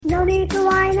No need to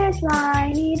whine, it's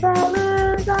Whiny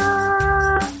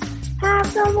Palooza. Have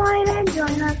some wine and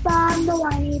join us on the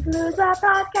Whiny Palooza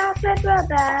podcast with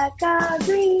Rebecca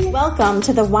Green. Welcome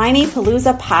to the Whiny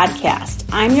Palooza podcast.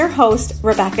 I'm your host,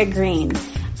 Rebecca Green.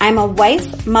 I'm a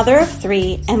wife, mother of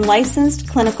 3, and licensed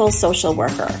clinical social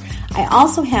worker. I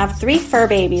also have 3 fur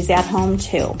babies at home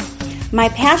too. My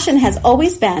passion has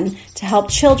always been to help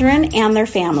children and their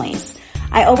families.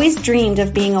 I always dreamed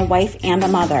of being a wife and a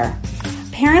mother.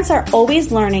 Parents are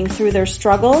always learning through their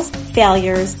struggles,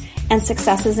 failures, and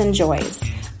successes and joys.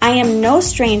 I am no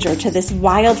stranger to this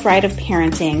wild ride of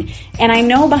parenting, and I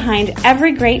know behind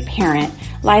every great parent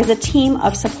lies a team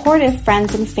of supportive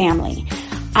friends and family.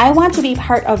 I want to be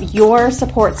part of your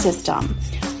support system.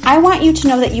 I want you to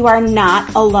know that you are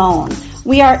not alone.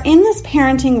 We are in this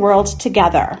parenting world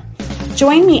together.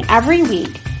 Join me every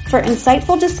week for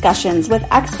insightful discussions with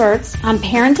experts on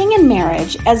parenting and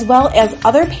marriage, as well as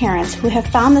other parents who have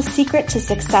found the secret to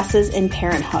successes in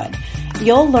parenthood.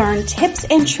 You'll learn tips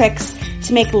and tricks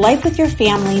to make life with your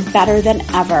family better than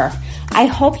ever. I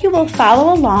hope you will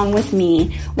follow along with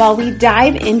me while we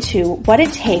dive into what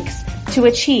it takes to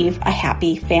achieve a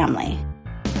happy family.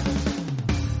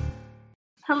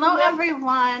 Hello,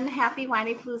 everyone. Happy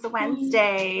Whiny Palooza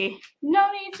Wednesday. No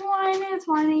need to whine, it's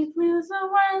Whiny Palooza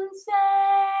Wednesday.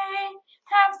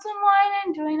 Have some wine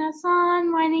and join us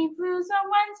on Whiny Palooza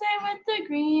Wednesday with the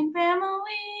Green family.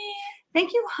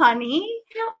 Thank you, honey.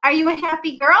 Yep. Are you a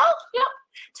happy girl? Yep.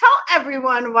 Tell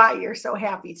everyone why you're so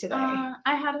happy today.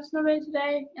 I had a snow day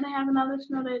today, and I have another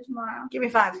snow day tomorrow. Give me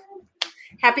 5.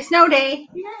 Happy snow day.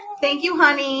 Yay. Thank you,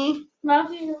 honey.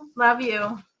 Love you. Love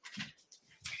you.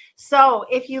 So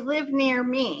if you live near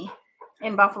me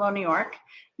in Buffalo, New York,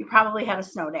 you probably had a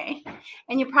snow day,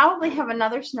 and you probably have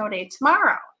another snow day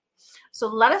tomorrow. So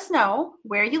let us know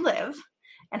where you live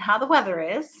and how the weather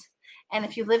is. And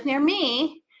if you live near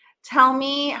me, tell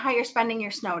me how you're spending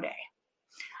your snow day.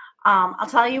 I'll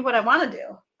tell you what I want to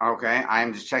do. Okay,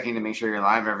 I'm just checking to make sure you're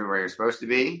live everywhere you're supposed to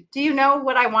be. Do you know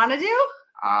what I want to do?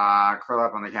 Curl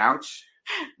up on the couch,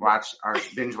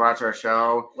 binge watch our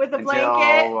show With a until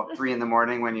blanket. 3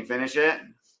 a.m. when you finish it.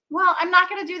 Well, I'm not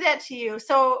going to do that to you.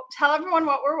 So tell everyone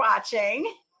what we're watching.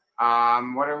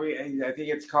 What are we? I think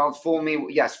it's called Fool Me.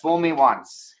 Yes, Fool Me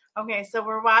Once. Okay, so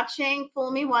we're watching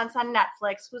Fool Me Once on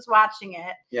Netflix. Who's watching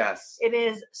it? Yes. It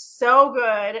is so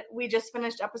good. We just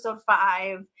finished episode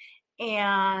 5,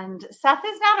 and Seth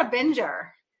is not a binger.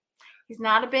 He's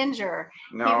not a binger.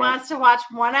 No. He wants to watch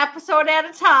one episode at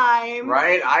a time.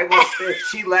 Right? I would, if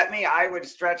she let me, I would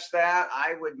stretch that.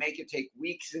 I would make it take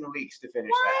weeks and weeks to finish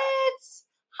that. What?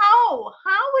 How?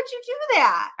 How would you do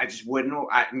that? I just wouldn't.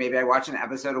 Maybe I watch an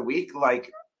episode a week,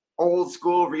 like old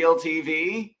school real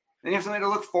TV. Then you have something to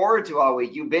look forward to all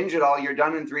week. You binge it all, you're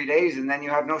done in 3 days, and then you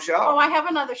have no show. Oh, I have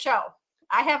another show.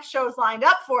 I have shows lined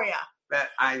up for you.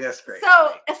 That's great.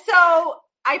 So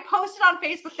I posted on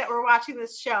Facebook that we're watching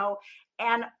this show,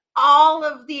 and all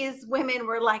of these women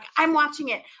were like, I'm watching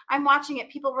it. I'm watching it.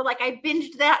 People were like, I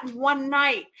binged that in one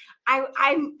night.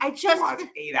 I just watch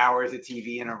 8 hours of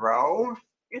TV in a row.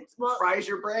 It's fries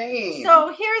your brain. So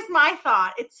here's my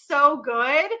thought. It's so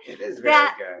good. It is very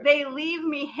that good. They leave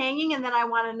me hanging, and then I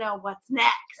want to know what's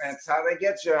next. That's how they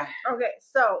get you. Okay,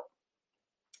 so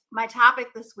my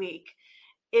topic this week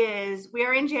is we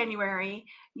are in January.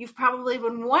 You've probably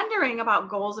been wondering about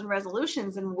goals and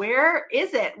resolutions, and where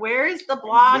is it? Where is the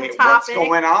blog topic? What's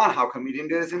going on? How come you didn't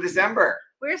do this in December?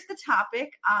 Where's the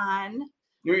topic on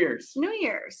New Year's? New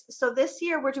Year's. So this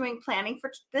year we're doing planning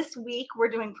for this week. We're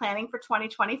doing planning for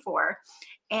 2024.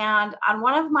 And on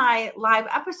one of my live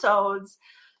episodes,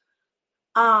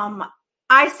 I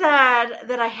said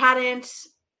that I hadn't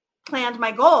planned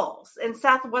my goals, and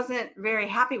Seth wasn't very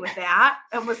happy with that.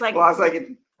 And was like, well, I was like,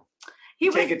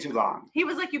 take it too long. He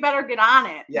was like, you better get on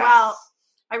it. Yes. Well,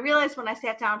 I realized when I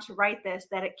sat down to write this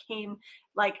that it came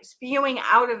like spewing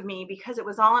out of me because it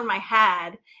was all in my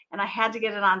head, and I had to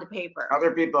get it onto paper.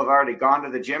 Other people have already gone to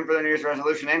the gym for their New Year's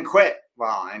resolution and quit.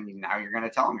 Well, and now you're going to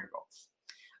tell them your goals.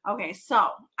 Okay,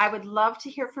 so I would love to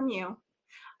hear from you.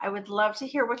 I would love to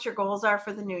hear what your goals are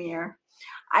for the new year.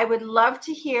 I would love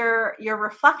to hear your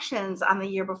reflections on the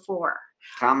year before.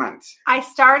 Comment. I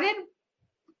started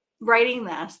writing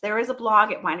this. There is a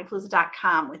blog at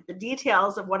whinypalooza.com with the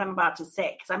details of what I'm about to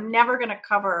say, because I'm never going to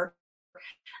cover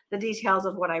the details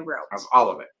of what I wrote. Of all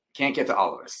of it. Can't get to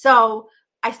all of it. So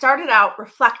I started out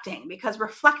reflecting, because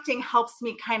reflecting helps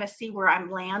me kind of see where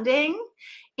I'm landing.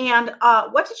 And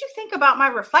what did you think about my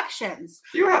reflections?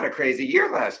 You had a crazy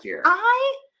year last year.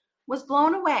 I was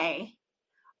blown away.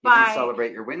 You didn't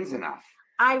celebrate your wins enough.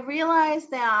 I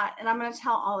realized that, and I'm going to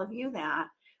tell all of you that,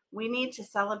 we need to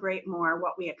celebrate more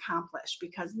what we accomplished,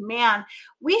 because man,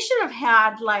 we should have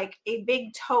had like a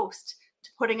big toast to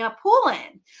putting a pool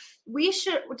in.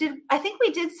 I think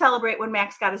we did celebrate when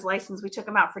Max got his license. We took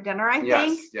him out for dinner, I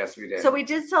think. Yes, we did. So we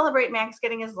did celebrate Max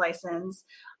getting his license.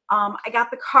 I got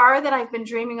the car that I've been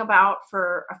dreaming about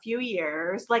for a few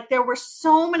years. Like, there were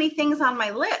so many things on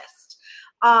my list.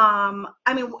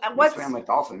 I mean, we swam with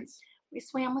dolphins. We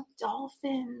swam with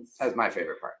dolphins. That's my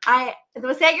favorite part.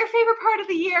 Was that your favorite part of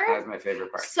the year? That was my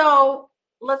favorite part. So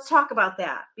let's talk about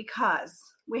that, because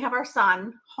we have our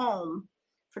son home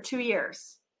for 2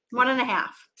 years, 1.5.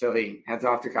 Till he heads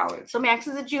off to college. So Max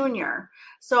is a junior.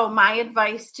 So my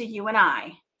advice to you and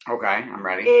I. Okay, I'm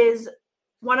ready. Is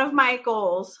one of my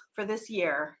goals for this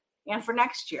year and for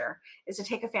next year is to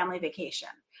take a family vacation,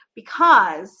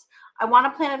 because I want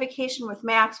to plan a vacation with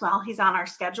Max while he's on our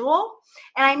schedule.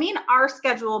 And I mean our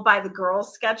schedule by the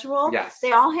girls' schedule. Yes.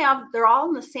 They're all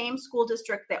in the same school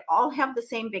district. They all have the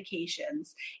same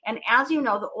vacations. And as you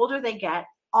know, the older they get,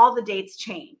 all the dates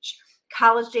change.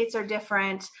 College dates are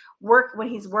different. When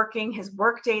he's working, his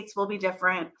work dates will be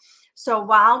different. So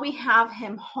while we have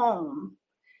him home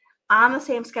on the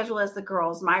same schedule as the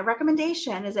girls, my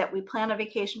recommendation is that we plan a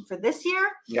vacation for this year.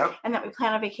 Yep. And that we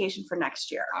plan a vacation for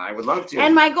next year. I would love to.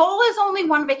 And my goal is only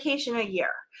one vacation a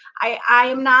year. I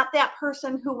am not that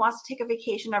person who wants to take a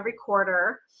vacation every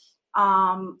quarter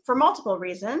for multiple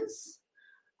reasons.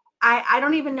 I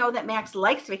don't even know that Max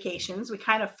likes vacations. We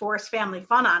kind of force family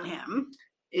fun on him.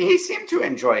 He seemed to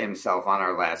enjoy himself on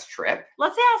our last trip.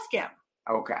 Let's ask him.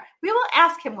 Okay. We will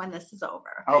ask him when this is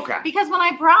over. Okay. Because when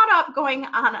I brought up going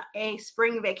on a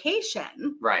spring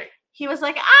vacation, right, he was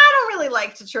like, I don't really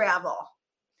like to travel.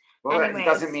 Well, that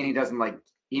doesn't mean he doesn't like,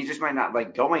 he just might not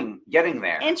like getting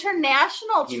there.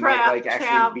 International He might like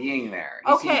actually being there.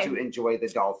 He seemed to enjoy the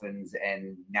dolphins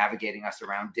and navigating us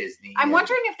around Disney. I'm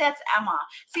wondering if that's Emma.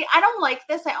 See, I don't like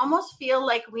this. I almost feel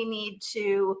like we need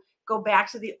to go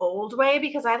back to the old way,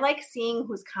 because I like seeing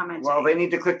who's commenting. Well, they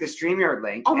need to click the StreamYard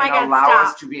link and allow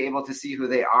us to be able to see who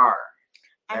they are.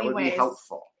 That would be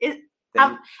helpful.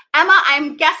 Emma,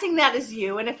 I'm guessing that is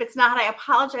you. And if it's not, I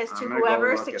apologize to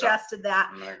whoever suggested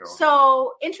that.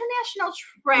 So international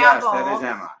travel yes, that is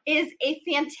Emma. Is a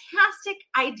fantastic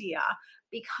idea,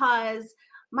 because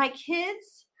my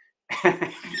kids...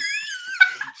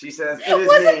 She says,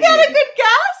 wasn't that a good guess?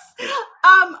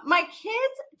 My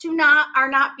kids are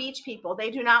not beach people. They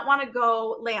do not want to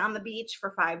go lay on the beach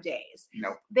for 5 days.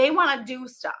 Nope. They want to do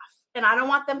stuff. And I don't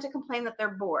want them to complain that they're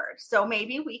bored. So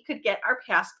maybe we could get our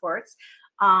passports.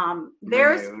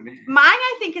 There's mine,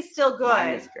 I think, is still good.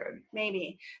 Mine is good.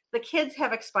 Maybe. The kids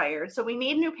have expired. So we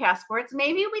need new passports.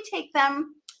 Maybe we take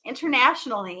them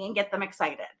internationally and get them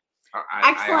excited.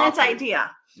 Excellent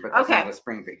idea. But that's not a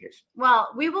spring vacation. Well,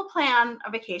 we will plan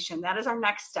a vacation. That is our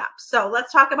next step. So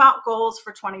let's talk about goals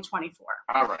for 2024.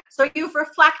 All right. So you've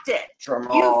reflected.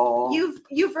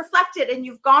 You've reflected, and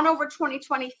you've gone over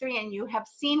 2023, and you have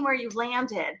seen where you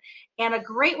landed. And a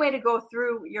great way to go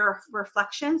through your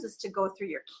reflections is to go through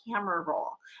your camera roll.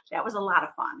 That was a lot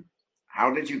of fun.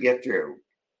 How did you get through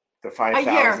the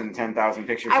 5,000, 10,000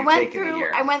 pictures you've taken a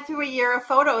year? I went through a year of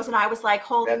photos, and I was like,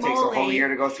 holy moly. That takes a whole year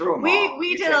to go through them all.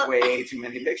 We did way too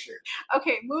many pictures.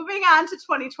 Okay, moving on to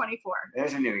 2024.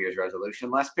 There's a New Year's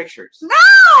resolution, less pictures.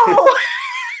 No!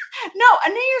 No, a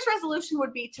New Year's resolution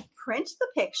would be to print the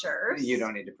pictures. You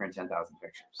don't need to print 10,000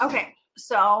 pictures. Okay,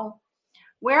 so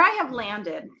where I have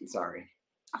landed. Sorry.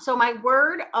 So my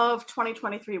word of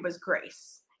 2023 was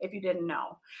grace. If you didn't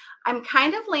know, I'm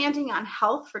kind of landing on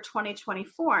health for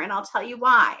 2024, and I'll tell you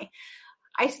why.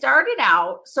 I started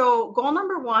out, so goal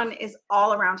number 1 is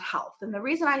all around health. And the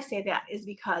reason I say that is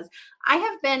because I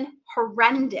have been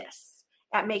horrendous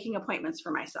at making appointments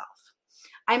for myself.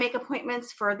 I make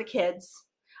appointments for the kids.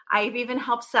 I've even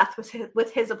helped Seth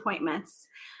with his appointments.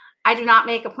 I do not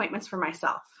make appointments for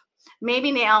myself.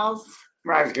 Maybe nails.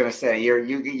 I was gonna say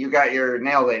you got your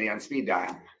nail lady on speed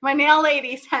dial. My nail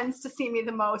lady tends to see me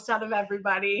the most out of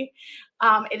everybody.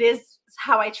 It is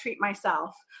how I treat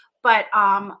myself. But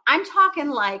I'm talking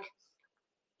like,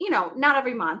 not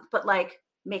every month, but like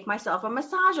make myself a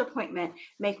massage appointment,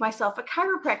 make myself a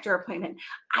chiropractor appointment.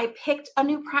 I picked a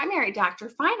new primary doctor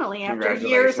finally after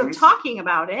years of talking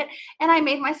about it, and I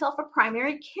made myself a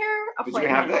primary care appointment. Did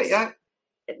you have that yet?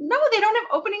 No, they don't have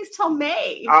openings till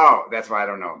May. Oh, that's why I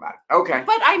don't know about it. Okay.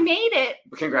 But I made it.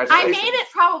 Congratulations. I made it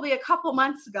probably a couple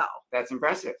months ago. That's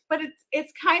impressive. But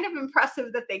it's kind of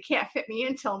impressive that they can't fit me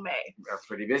until May. They're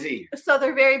pretty busy. So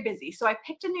they're very busy. So I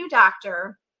picked a new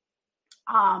doctor.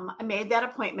 I made that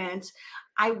appointment.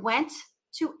 I went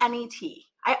to NET.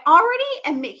 I already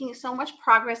am making so much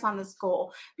progress on this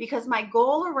goal because my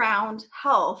goal around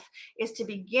health is to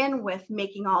begin with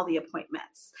making all the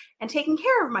appointments and taking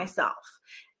care of myself.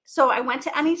 So I went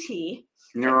to NET.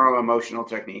 Neuro-emotional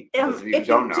technique. If you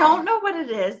don't know what it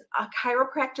is, a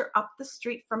chiropractor up the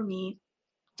street from me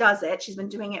does it. She's been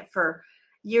doing it for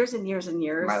years and years and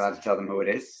years. Am I allowed to tell them who it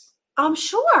is?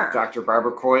 Sure. Dr.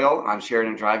 Barbara Coyle on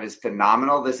Sheridan Drive is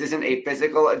phenomenal. This isn't a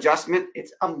physical adjustment.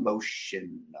 It's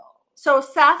emotional. So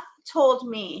Seth told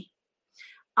me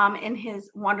in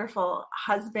his wonderful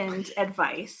husband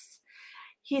advice,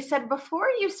 he said, before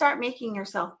you start making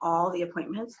yourself all the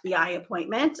appointments, the eye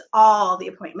appointment, all the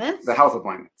appointments. The health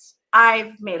appointments.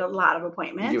 I've made a lot of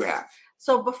appointments. You have.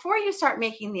 So before you start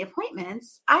making the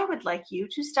appointments, I would like you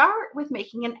to start with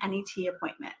making an NET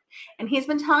appointment. And he's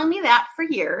been telling me that for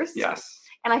years. Yes.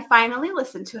 And I finally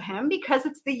listened to him because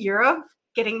it's the year of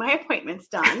getting my appointments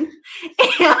done.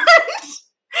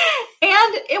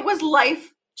 and it was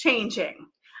life-changing.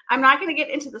 I'm not going to get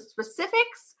into the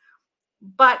specifics,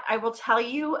 but I will tell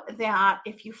you that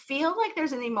if you feel like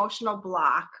there's an emotional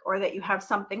block or that you have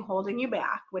something holding you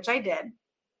back, which I did,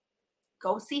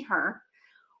 go see her.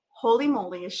 Holy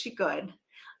moly, is she good?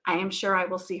 I am sure I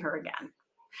will see her again.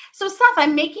 So Seth,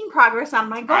 I'm making progress on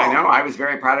my goal. I know. I was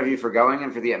very proud of you for going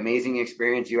and for the amazing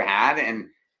experience you had, and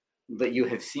that you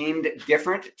have seemed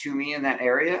different to me in that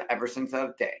area ever since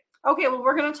that day. Okay, well,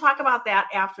 we're going to talk about that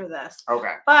after this.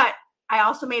 Okay. But I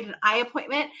also made an eye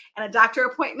appointment and a doctor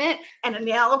appointment and a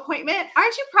nail appointment.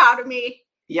 Aren't you proud of me?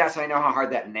 Yes, I know how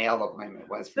hard that nail appointment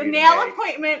was for you. The nail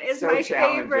appointment is my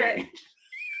favorite.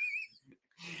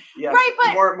 Yes, right,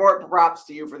 but more props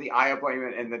to you for the eye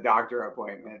appointment and the doctor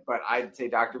appointment. But I'd say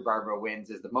Dr. Barbara wins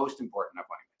is the most important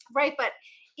appointment. Right, but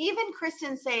even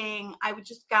Kristen saying I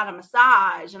just got a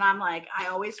massage, and I'm like, I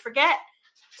always forget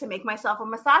to make myself a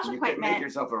massage appointment. You can make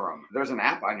yourself a room. There's an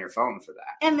app on your phone for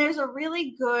that. And there's a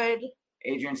really good.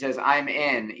 Adrian says, I'm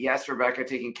in. Yes, Rebecca,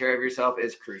 taking care of yourself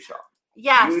is crucial.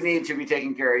 Yes. You need to be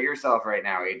taking care of yourself right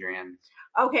now, Adrian.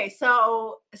 Okay,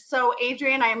 so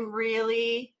Adrian, I'm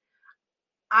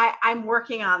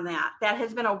working on that. That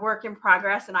has been a work in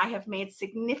progress, and I have made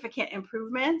significant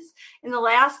improvements. In the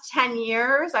last 10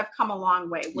 years, I've come a long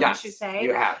way, wouldn't you say?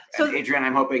 You have. So, and Adrian,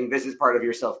 I'm hoping this is part of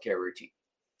your self-care routine.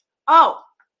 Oh,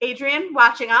 Adrian,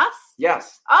 watching us?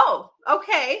 Yes. Oh,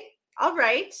 okay. All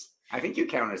right. I think you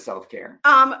count as self-care.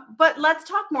 But let's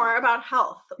talk more about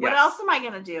health. Yes. What else am I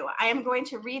going to do? I am going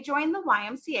to rejoin the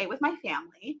YMCA with my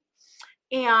family,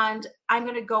 and I'm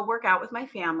going to go work out with my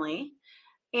family.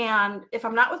 And if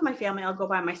I'm not with my family, I'll go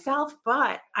by myself.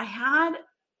 But I had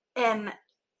an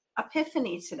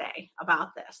epiphany today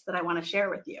about this that I want to share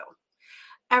with you.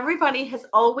 Everybody has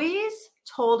always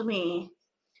told me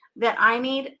that I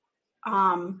need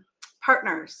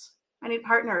partners. I need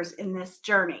partners in this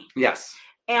journey. Yes.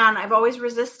 And I've always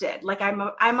resisted. Like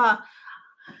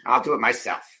I'll do it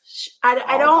myself. I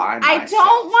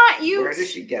don't want you. Where does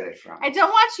she get it from? I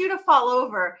don't want you to fall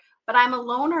over, but I'm a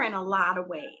loner in a lot of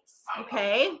ways.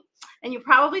 Okay. And you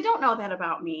probably don't know that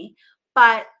about me,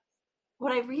 but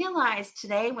what I realized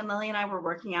today when Lily and I were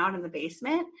working out in the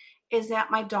basement is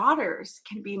that my daughters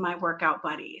can be my workout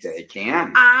buddies. They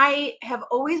can. I have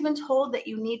always been told that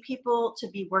you need people to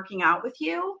be working out with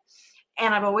you,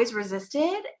 and I've always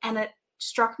resisted. And it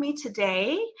struck me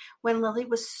today when Lily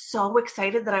was so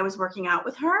excited that I was working out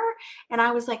with her. And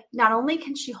I was like, not only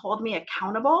can she hold me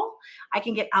accountable, I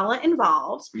can get Ella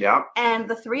involved. Yeah. And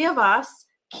the three of us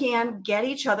can get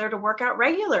each other to work out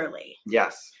regularly.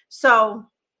 Yes. So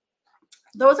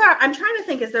I'm trying to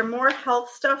think, is there more health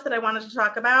stuff that I wanted to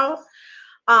talk about?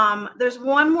 There's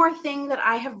one more thing that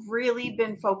I have really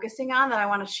been focusing on that I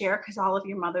want to share because all of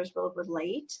your mothers will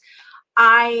relate.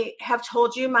 I have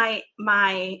told you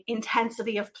my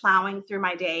intensity of plowing through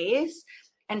my days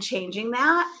and changing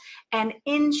that. And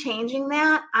in changing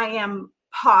that, I am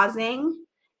pausing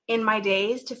in my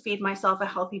days to feed myself a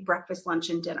healthy breakfast, lunch,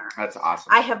 and dinner. That's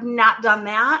awesome. I have not done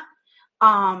that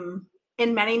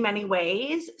in many, many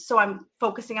ways. So I'm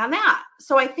focusing on that.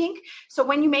 So I think, so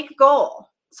when you make a goal,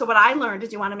 so what I learned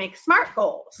is you want to make SMART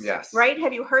goals. Yes. Right?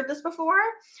 Have you heard this before?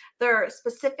 They're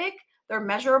specific, they're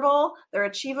measurable, they're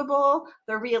achievable,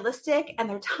 they're realistic, and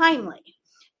they're timely.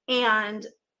 And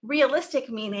realistic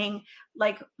meaning,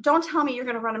 like, don't tell me you're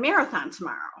going to run a marathon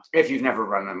tomorrow. If you've never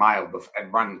run a mile before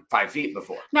and run 5 feet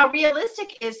before. Now,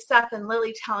 realistic is Seth and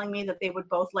Lily telling me that they would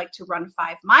both like to run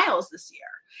 5 miles this year.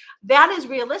 That is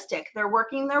realistic. They're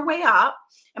working their way up.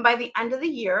 And by the end of the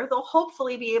year, they'll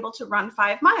hopefully be able to run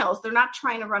 5 miles. They're not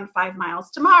trying to run 5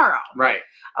 miles tomorrow. Right.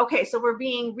 Okay, so we're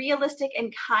being realistic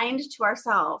and kind to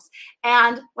ourselves.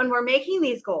 And when we're making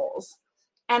these goals,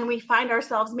 and we find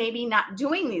ourselves maybe not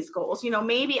doing these goals.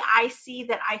 Maybe I see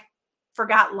that I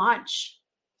forgot lunch.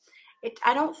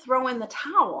 I don't throw in the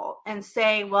towel and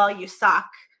say, well, you suck,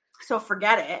 so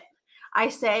forget it. I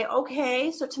say,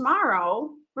 okay, so tomorrow,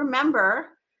 remember,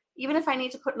 even if I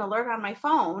need to put an alert on my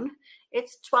phone,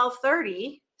 it's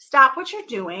 12:30, stop what you're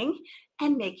doing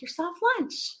and make yourself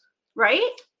lunch,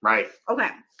 right? Right. Okay.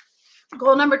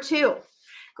 Goal number 2.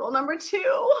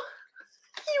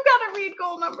 You got to read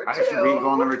goal number 2. I have to read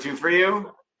goal number 2 for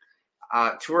you.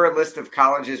 Tour a list of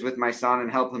colleges with my son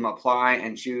and help him apply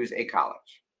and choose a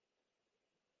college.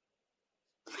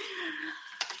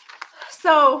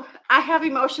 So I have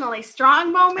emotionally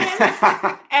strong moments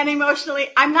and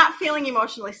I'm not feeling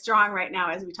emotionally strong right now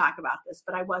as we talk about this,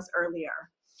 but I was earlier.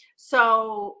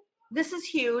 So this is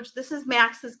huge. This is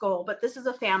Max's goal, but this is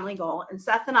a family goal. And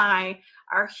Seth and I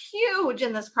are huge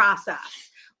in this process.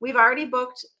 We're already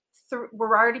booked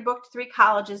 3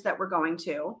 colleges that we're going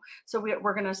to. So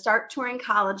we're going to start touring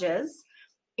colleges,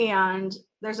 and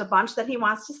there's a bunch that he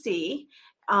wants to see.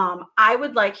 I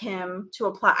would like him to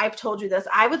apply. I've told you this.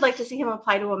 I would like to see him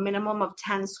apply to a minimum of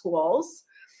 10 schools,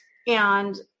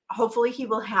 and hopefully he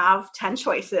will have 10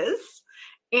 choices,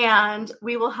 and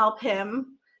we will help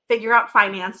him figure out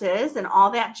finances and all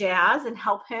that jazz and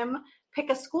help him pick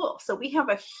a school. So we have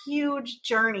a huge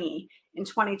journey in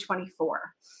 2024.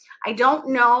 I don't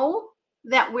know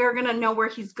that we're going to know where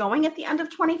he's going at the end of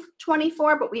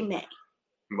 2024, but we may.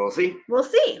 We'll see. We'll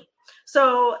see.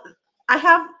 So I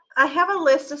have a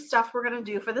list of stuff we're going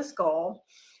to do for this goal,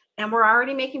 and we're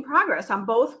already making progress on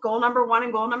both goal number 1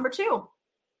 and goal number 2.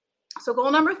 So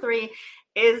goal number 3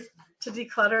 is to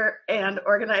declutter and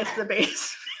organize the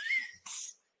basement.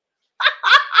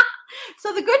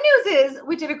 So the good news is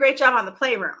we did a great job on the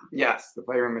playroom. Yes, the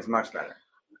playroom is much better.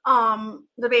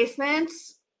 The basement,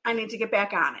 I need to get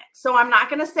back on it. So I'm not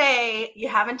going to say you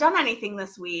haven't done anything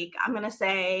this week. I'm going to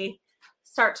say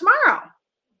start tomorrow.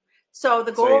 So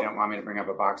the goal. So you don't want me to bring up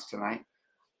a box tonight?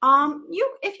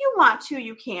 If you want to,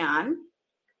 you can.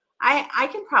 I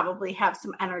can probably have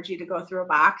some energy to go through a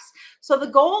box. So the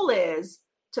goal is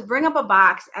to bring up a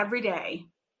box every day.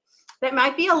 That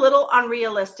might be a little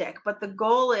unrealistic, but the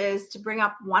goal is to bring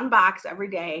up 1 box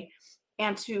every day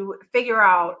and to figure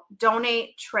out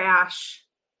donate, trash,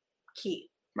 keep.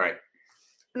 Right.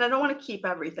 And I don't want to keep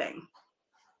everything.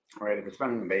 Right. If it's been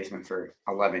in the basement for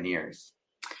 11 years.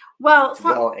 Well,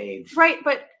 well aged. Right.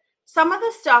 But some of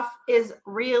the stuff is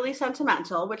really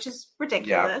sentimental, which is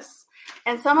ridiculous.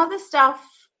 Yeah. And some of the stuff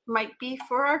might be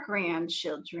for our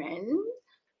grandchildren.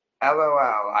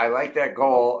 LOL. I like that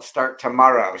goal. Start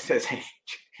tomorrow, says Adrian.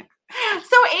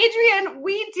 So, Adrian,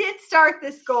 we did start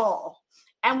this goal,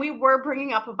 and we were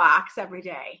bringing up a box every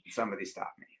day. Somebody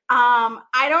stopped me.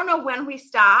 I don't know when we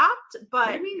stopped, but...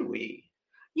 What do you mean we?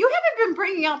 You haven't been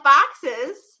bringing up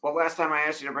boxes. Well, last time I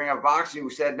asked you to bring up a box, you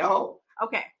said no.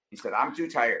 Okay. You said, I'm too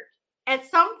tired. At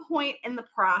some point in the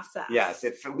process. Yes,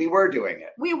 we were doing it.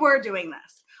 We were doing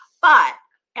this. But...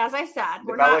 as I said,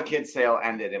 the Bella Kids sale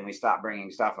ended and we stopped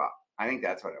bringing stuff up. I think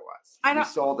that's what it was. We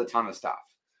sold a ton of stuff.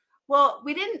 Well,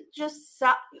 we didn't just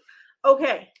sell.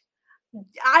 Okay.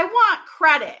 I want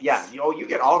credit. Yeah. You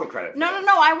get all the credit. No.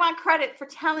 I want credit for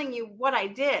telling you what I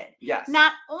did. Yes.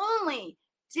 Not only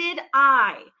did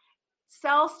I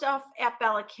sell stuff at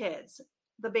Bella Kids,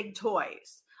 the big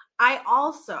toys, I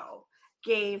also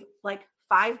gave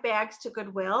 5 bags to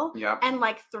Goodwill. Yep. And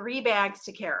 3 bags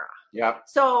to Kara. Yep.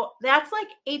 So that's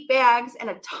 8 bags and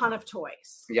a ton of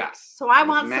toys. Yes. So I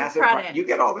want some credit. You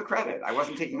get all the credit. I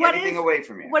wasn't taking anything away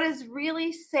from you. What is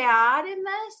really sad in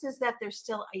this is that there's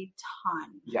still a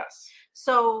ton. Yes.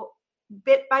 So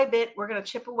bit by bit, we're going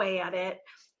to chip away at it.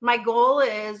 My goal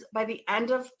is by the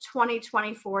end of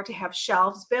 2024 to have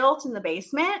shelves built in the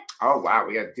basement. Oh, wow.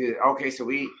 We got to do it. Okay, so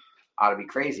we ought to be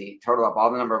crazy. Total up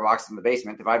all the number of boxes in the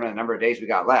basement, divide by the number of days we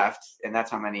got left, and that's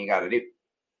how many you got to do.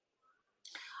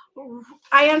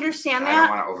 I understand that. I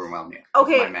don't want to overwhelm you.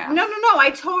 Okay. No.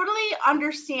 I totally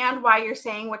understand why you're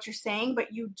saying what you're saying,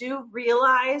 but you do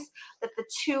realize that the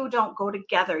two don't go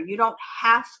together. You don't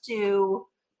have to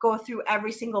go through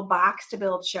every single box to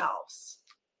build shelves.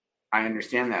 I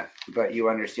understand that, but you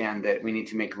understand that we need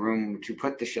to make room to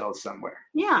put the shelves somewhere.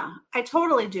 Yeah, I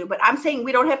totally do. But I'm saying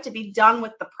we don't have to be done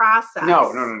with the process.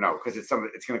 No, because it's going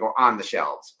to go on the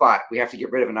shelves. But we have to get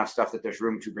rid of enough stuff that there's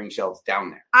room to bring shelves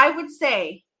down there. I would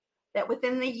say that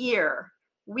within the year,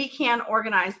 we can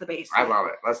organize the basement. I love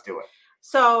it. Let's do it.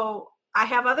 So I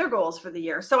have other goals for the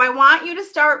year. So I want you to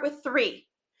start with 3.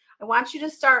 I want you to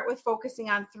start with focusing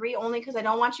on 3 only because I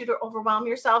don't want you to overwhelm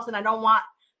yourselves and I don't want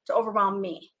to overwhelm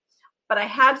me. But I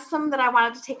had some that I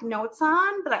wanted to take notes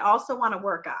on that I also want to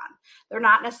work on. They're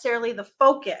not necessarily the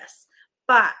focus,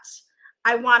 but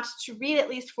I want to read at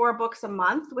least 4 books a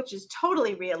month, which is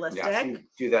totally realistic. Yes, you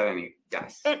do that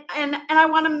yes. And I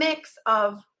want a mix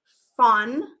of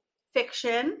fun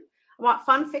fiction. I want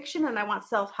fun fiction and I want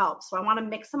self-help. So I want to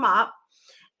mix them up.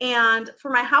 And for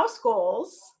my house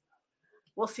goals,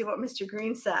 we'll see what Mr.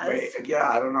 Green says. Wait, yeah,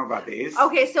 I don't know about these.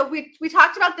 Okay, so we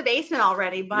talked about the basement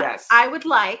already, but yes. I would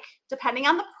like, depending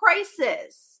on the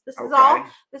prices, this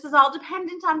is all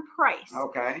dependent on price.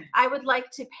 Okay. I would like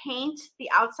to paint the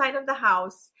outside of the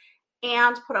house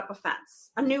and put up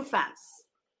a new fence.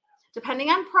 Depending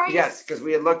on price. Yes, because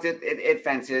we had looked at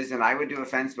fences, and I would do a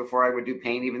fence before I would do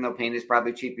paint, even though paint is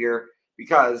probably cheaper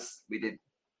because we did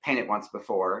paint it once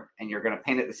before, and you're going to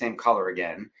paint it the same color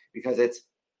again because it's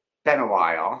been a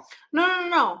while.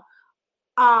 No.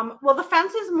 Well, the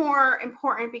fence is more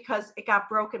important because it got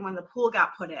broken when the pool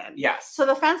got put in. Yes. So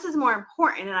the fence is more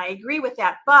important, and I agree with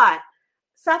that. But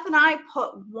Seth and I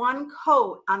put 1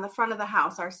 coat on the front of the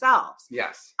house ourselves.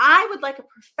 Yes. I would like a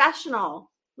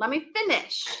professional. Let me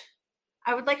finish.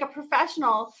 I would like a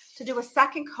professional to do a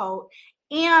second coat,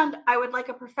 and I would like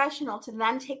a professional to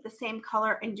then take the same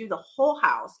color and do the whole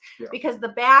house because the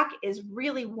back is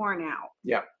really worn out.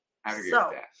 Yep, I agree with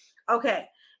that. Okay,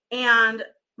 and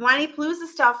Whinypalooza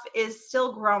stuff is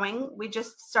still growing. We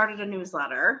just started a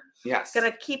newsletter. Yes.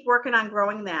 Gonna keep working on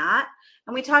growing that.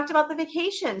 And we talked about the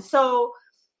vacation. So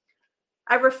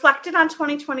I reflected on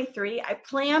 2023. I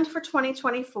planned for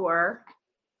 2024.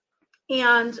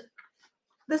 And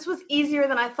this was easier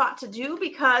than I thought to do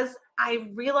because I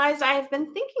realized I have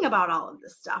been thinking about all of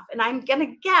this stuff. And I'm going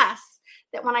to guess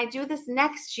that when I do this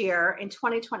next year in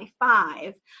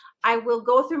 2025, I will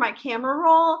go through my camera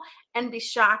roll and be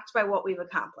shocked by what we've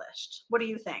accomplished. What do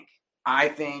you think? I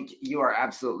think you are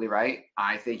absolutely right.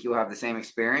 I think you'll have the same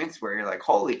experience where you're like,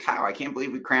 holy cow, I can't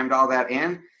believe we crammed all that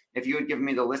in. If you had given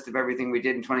me the list of everything we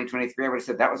did in 2023, I would have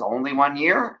said that was only 1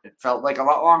 year. It felt like a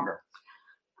lot longer.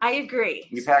 I agree.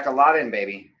 You pack a lot in,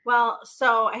 baby. Well,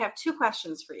 so I have 2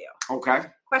 questions for you. Okay.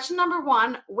 Question number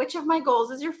 1, which of my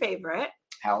goals is your favorite?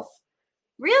 Health.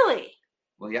 Really?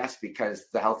 Well, yes, because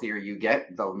the healthier you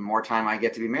get, the more time I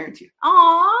get to be married to you.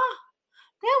 Aw,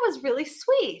 that was really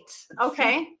sweet.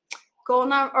 Okay. Question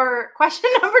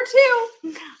number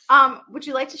 2. Would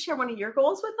you like to share one of your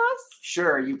goals with us?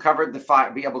 Sure. You covered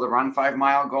the be able to run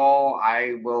 5-mile goal.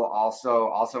 I will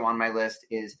also on my list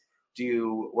is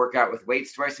do work out with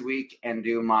weights twice a week and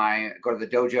go to the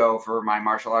dojo for my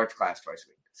martial arts class twice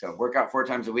a week. So work out 4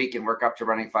 times a week and work up to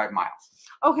running 5 miles.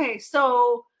 Okay.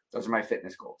 So those are my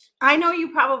fitness goals. I know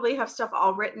you probably have stuff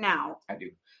all written out. I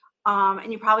do.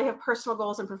 And you probably have personal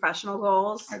goals and professional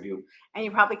goals. I do. And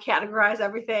you probably categorize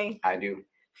everything. I do.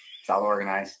 It's all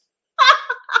organized.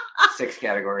 6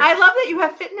 categories. I love that you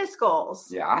have fitness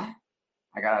goals. Yeah.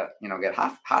 I gotta, get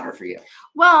hotter for you.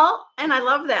 Well, and I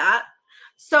love that.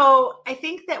 So I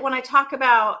think that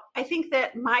I think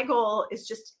that my goal is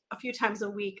just a few times a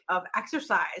week of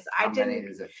exercise. How many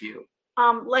is a few?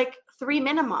 Like 3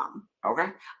 minimum. Okay.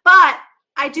 But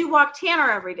I do walk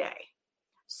Tanner every day.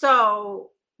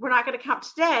 So we're not going to count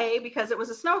today because it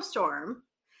was a snowstorm.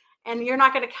 And you're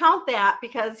not going to count that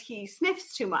because he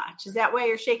sniffs too much. Is that why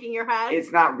you're shaking your head?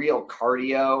 It's not real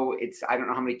cardio. I don't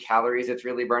know how many calories it's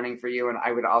really burning for you. And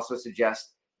I would also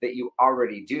suggest that you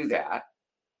already do that.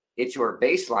 It's your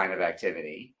baseline of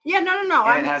activity. Yeah, no.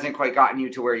 And it hasn't quite gotten you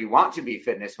to where you want to be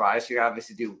fitness-wise. So you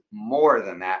obviously do more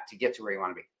than that to get to where you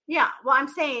want to be. Yeah, well, I'm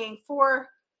saying for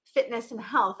fitness and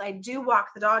health, I do walk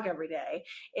the dog every day.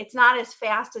 It's not as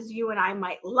fast as you and I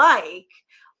might like,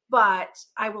 but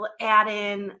I will add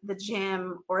in the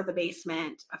gym or the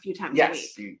basement a few times a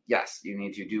week. You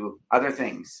need to do other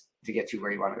things to get you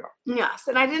where you want to go. Yes,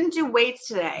 and I didn't do weights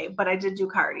today, but I did do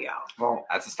cardio. Well,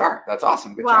 that's a start. That's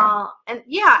awesome. Good job. Well, and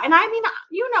yeah, and I mean,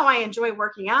 I enjoy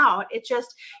working out. It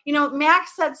just,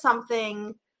 Max said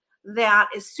something that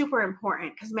is super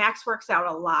important because Max works out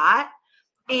a lot.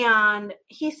 And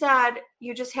he said,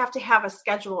 you just have to have a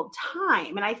scheduled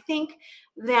time. And I think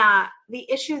that the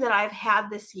issue that I've had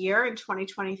this year in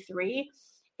 2023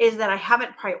 is that I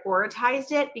haven't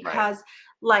prioritized it because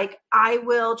I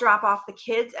will drop off the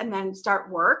kids and then start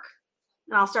work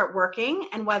and I'll start working.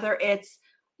 And whether it's,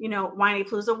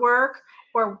 Whinypalooza work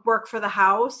or work for the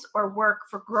house or work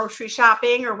for grocery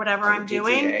shopping or whatever I'm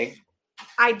doing,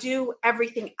 I do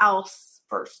everything else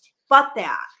first, but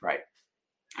that. Right.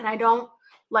 And I don't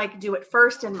do it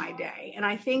first in my day. And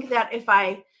I think that if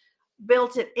I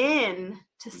built it in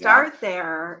to start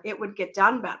there, it would get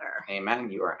done better. Amen.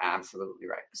 You are absolutely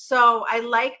right. So I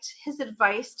liked his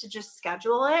advice to just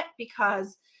schedule it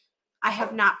because I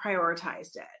have not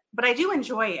prioritized it, but I do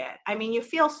enjoy it. I mean, you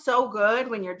feel so good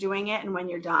when you're doing it and when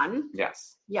you're done.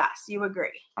 Yes. Yes, you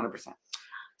agree. 100%.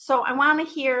 So I want to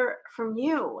hear from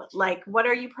you. Like, what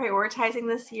are you prioritizing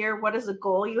this year? What is a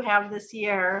goal you have this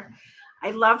year?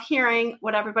 I love hearing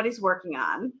what everybody's working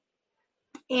on.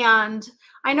 And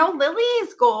I know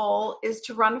Lily's goal is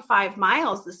to run 5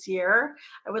 miles this year.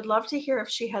 I would love to hear if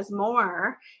she has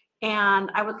more. And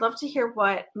I would love to hear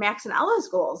what Max and Ella's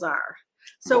goals are.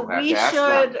 So we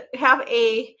should have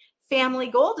a family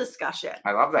goal discussion.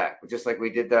 I love that. Just like we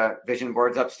did the vision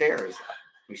boards upstairs.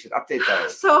 We should update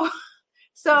those.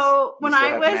 So when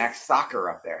I was Max soccer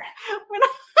up there.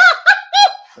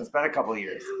 It's been a couple of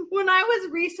years. When I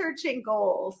was researching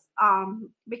goals,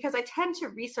 because I tend to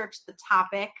research the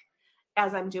topic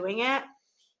as I'm doing it,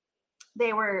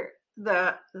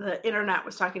 the internet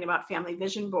was talking about family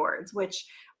vision boards, which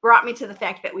brought me to the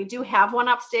fact that we do have one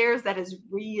upstairs that is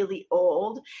really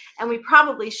old, and we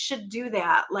probably should do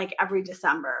that like every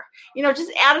December.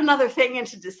 Just add another thing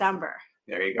into December.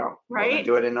 There you go. Right? We'll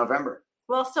do it in November.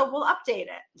 Well, so we'll update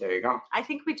it. There you go. I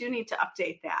think we do need to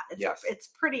update that. It's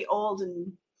pretty old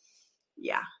and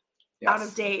out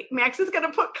of date. Max is going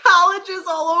to put colleges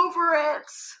all over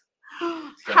it.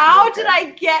 How did I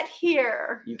get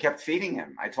here? You kept feeding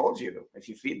him. I told you, if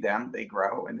you feed them, they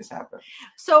grow, and this happens.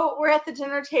 So we're at the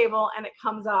dinner table, and it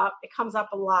comes up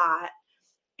a lot.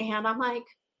 And I'm like,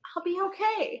 I'll be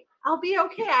okay.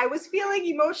 I was feeling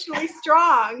emotionally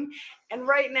strong. And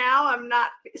right now I'm not.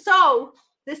 So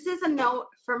this is a note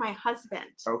for my husband.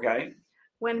 Okay.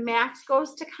 When Max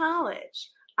goes to college,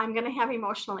 I'm going to have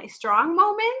emotionally strong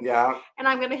moments. Yeah. And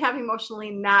I'm going to have emotionally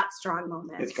not strong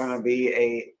moments. It's going to be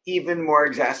a even more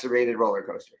exacerbated roller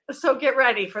coaster. So get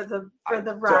ready for the ride. I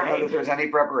don't know if there's any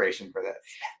preparation for this.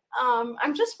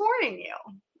 I'm just warning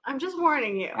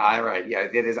you. All right. Yeah,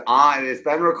 it is on. It's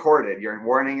been recorded. Your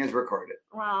warning is recorded.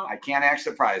 Well, I can't act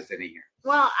surprised in a year.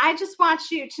 Well, I just want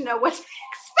you to know what to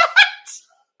expect.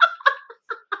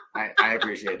 I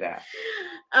appreciate that.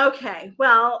 Okay.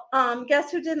 Well,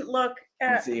 guess who didn't look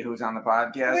at... Let's see who's on the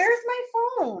podcast. Where's my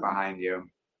phone? Behind you.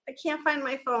 I can't find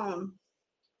my phone.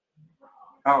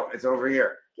 Oh, it's over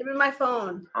here. Give me my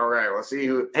phone. All right, we'll see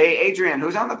who. Hey, Adrian,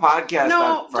 who's on the podcast?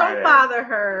 No, don't bother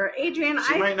her, Adrian.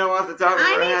 She might know off the top of her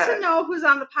head. I need to know who's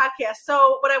on the podcast.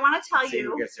 So what I want to tell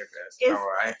you who gets there first.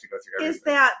 I have to go through everything. Is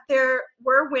that there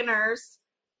were winners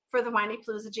for the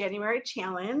Whinypaluza January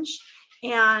Challenge,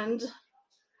 and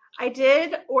I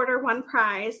did order one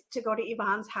prize to go to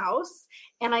Yvonne's house,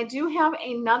 and I do have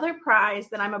another prize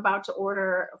that I'm about to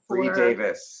order for Bree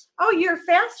Davis. Oh, you're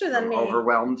faster than me.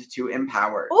 Overwhelmed to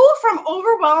empowered. Oh, from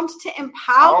overwhelmed to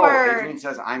empowered. Oh, Adrian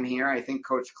says, I'm here. I think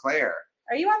Coach Claire.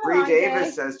 Are you on the Bree wrong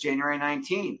Davis day? says January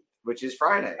 19th, which is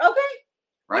Friday. Okay.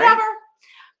 Right? Whatever.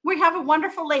 We have a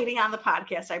wonderful lady on the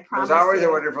podcast, I promise. There's always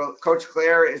a wonderful. Coach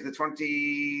Claire is the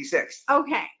 26th.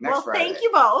 Okay. Next Friday. Thank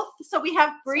you both. So we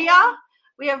have Bria.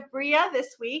 We have Bria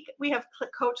this week. We have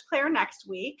Coach Claire next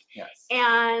week. Yes.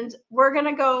 And we're going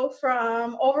to go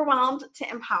from overwhelmed to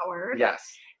empowered. Yes.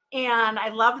 And I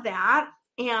love that.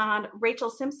 And Rachel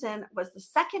Simpson was the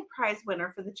second prize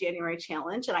winner for the January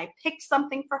challenge. And I picked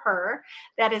something for her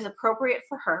that is appropriate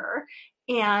for her.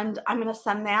 And I'm going to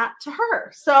send that to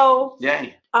her. So,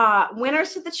 yay.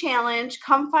 Winners to the challenge,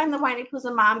 come find the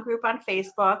Whinypaluza Mom group on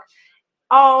Facebook.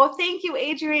 Oh, thank you,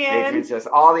 Adrian. Adrian says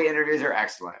all the interviews are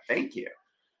excellent. Thank you.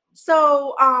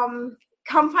 So,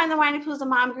 come find the Whinypaluza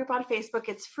Mom group on Facebook.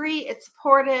 It's free, it's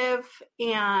supportive,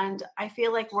 and I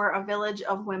feel like we're a village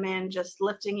of women just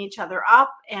lifting each other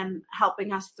up and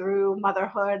helping us through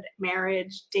motherhood,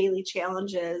 marriage, daily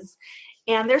challenges.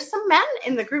 And there's some men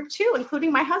in the group too,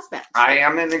 including my husband. I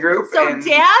am in the group. So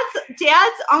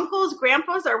dads, uncles,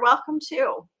 grandpas are welcome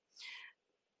too.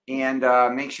 And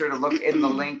make sure to look in the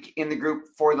link in the group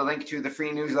for the link to the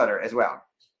free newsletter as well.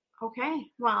 Okay.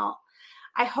 Well,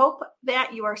 I hope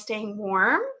that you are staying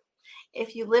warm.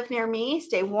 If you live near me,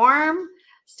 stay warm,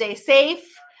 stay safe.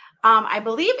 I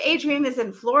believe Adrienne is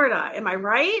in Florida. Am I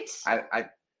right? I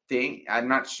think. I'm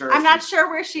not sure. I'm not sure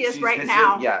where she is right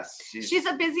now. Yes. She's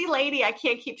a busy lady. I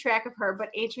can't keep track of her. But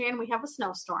Adrienne, we have a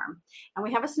snowstorm. And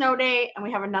we have a snow day. And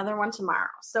we have another one tomorrow.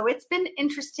 So it's been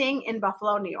interesting in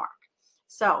Buffalo, New York.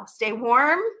 So stay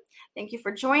warm. Thank you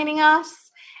for joining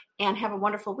us. And have a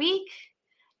wonderful week.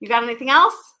 You got anything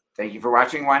else? Thank you for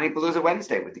watching Whinypaluza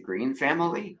Wednesday with the Green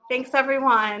Family. Thanks,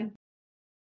 everyone.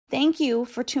 Thank you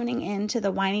for tuning in to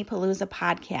the Whinypaluza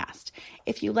podcast.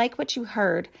 If you like what you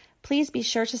heard, please be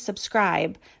sure to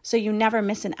subscribe so you never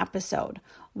miss an episode.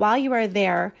 While you are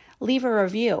there, leave a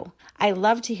review. I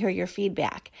love to hear your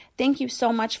feedback. Thank you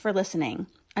so much for listening.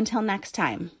 Until next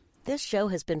time. This show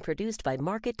has been produced by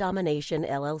Market Domination,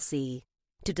 LLC.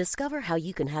 To discover how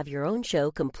you can have your own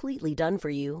show completely done for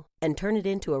you and turn it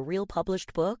into a real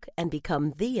published book and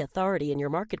become the authority in your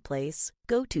marketplace,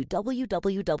 go to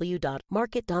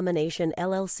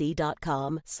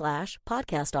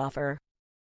www.marketdominationllc.com/podcast offer.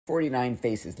 49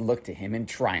 Faces looked to him in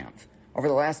triumph. Over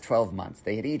the last 12 months,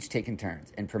 they had each taken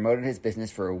turns and promoted his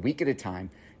business for a week at a time,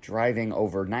 driving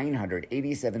over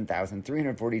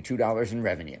 $987,342 in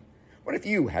revenue. What if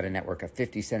you had a network of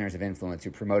 50 centers of influence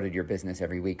who promoted your business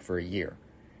every week for a year?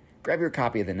 Grab your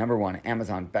copy of the #1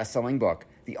 Amazon best-selling book,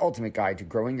 The Ultimate Guide to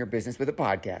Growing Your Business with a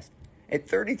Podcast, at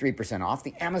 33% off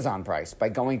the Amazon price by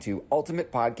going to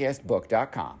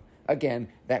ultimatepodcastbook.com. Again,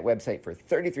 that website for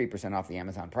 33% off the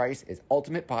Amazon price is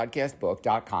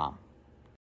ultimatepodcastbook.com.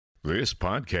 This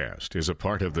podcast is a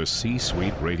part of the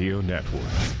C-Suite Radio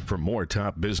Network. For more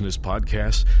top business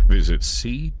podcasts, visit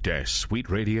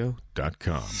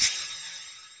c-suiteradio.com.